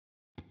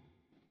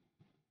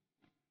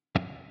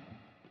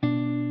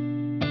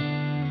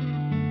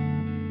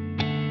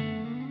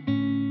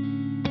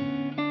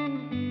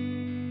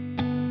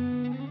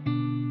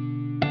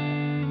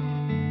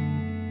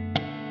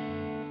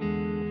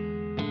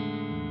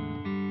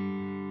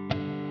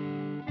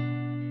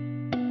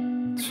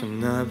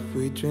Tonight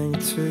we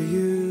drink to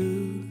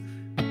you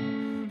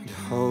and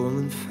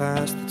holding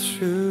fast the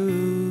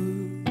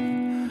truth.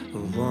 I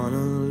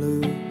wanna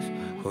lose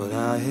what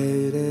I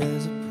hate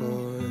as a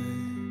boy.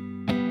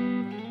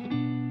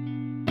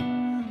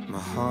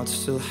 My heart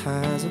still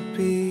has a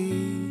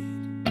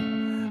beat,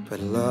 but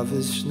love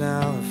is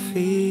now a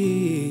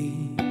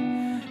feat.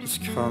 It's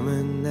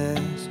coming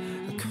as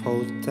a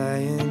cold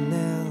day in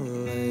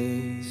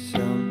LA.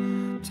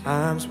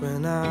 Sometimes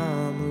when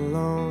I'm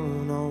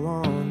alone I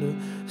wonder,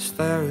 is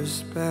there a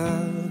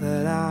spell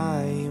that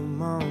I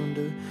am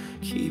under,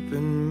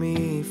 keeping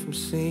me from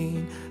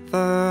seeing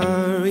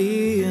the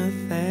real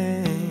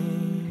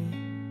thing?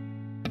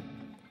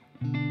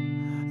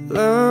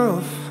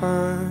 Love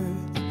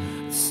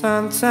hurts,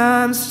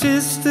 sometimes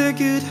just a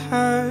good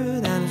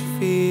hurt, and it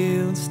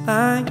feels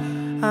like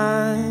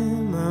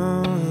I'm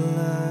alive.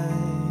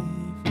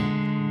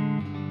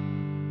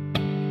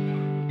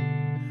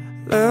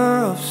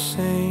 Love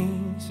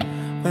sings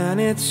when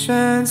it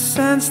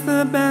transcends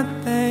the bad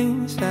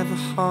things. Have a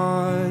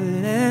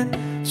heart and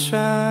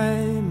try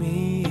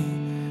me,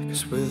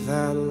 'cause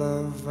without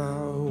love I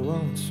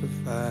won't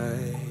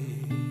survive.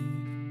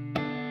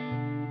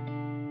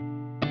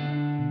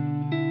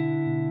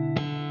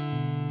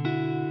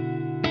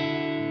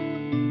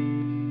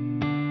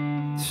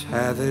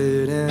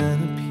 Tethered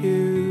and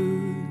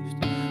abused,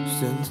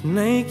 stood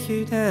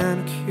naked and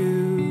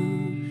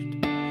accused.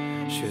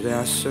 Should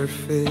I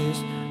surface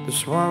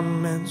this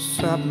one-man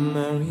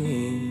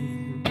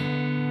submarine?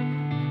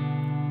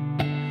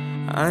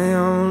 I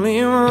only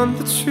want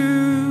the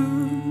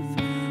truth,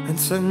 and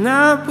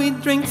tonight we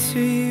drink to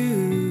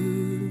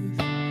youth.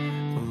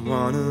 Don't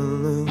wanna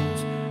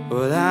lose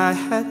what I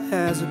had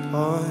as a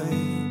boy.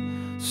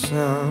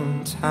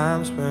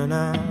 Sometimes when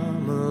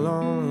I'm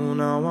alone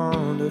I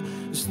wonder,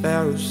 is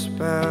there a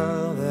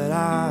spell that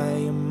I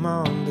am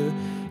under,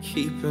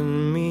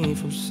 keeping me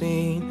from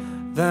seeing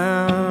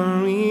the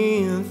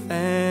real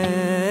thing?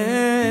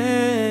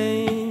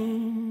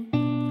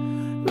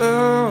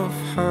 Love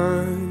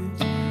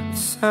hurts,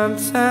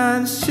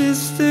 sometimes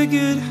just a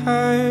good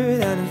hurt,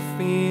 and it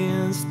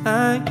feels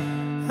like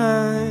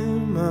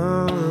I'm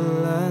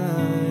alive.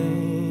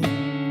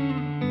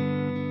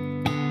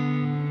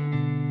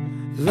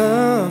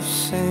 Love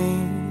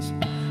sings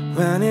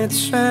when it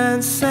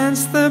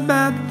transcends the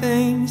bad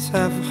things.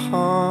 Have a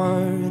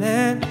heart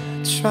and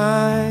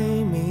try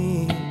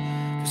me,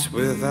 'cause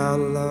without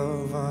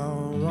love I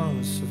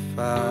won't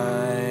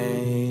survive.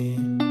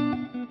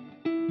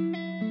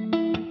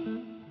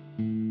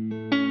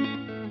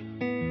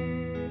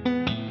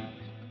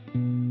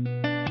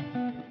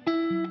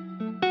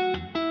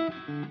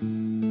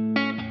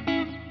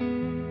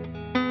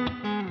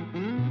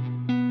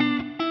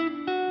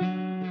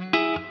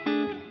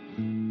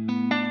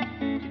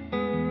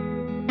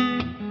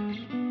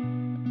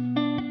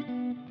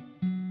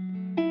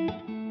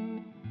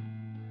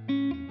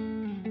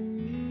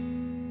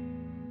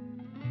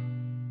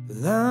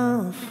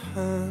 Love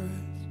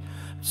hurts,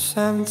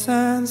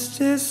 sometimes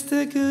just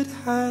a good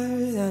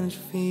hurt, and it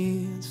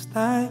feels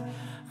like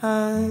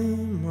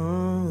I'm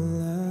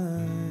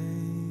alive.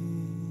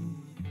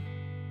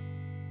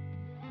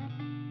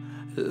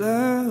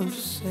 Love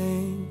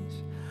sings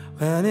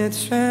when it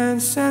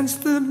transcends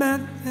the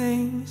bad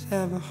things.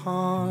 Have a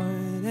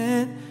heart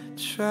and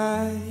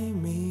try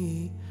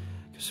me,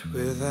 'cause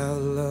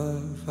without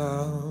love I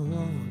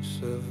won't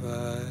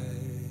survive.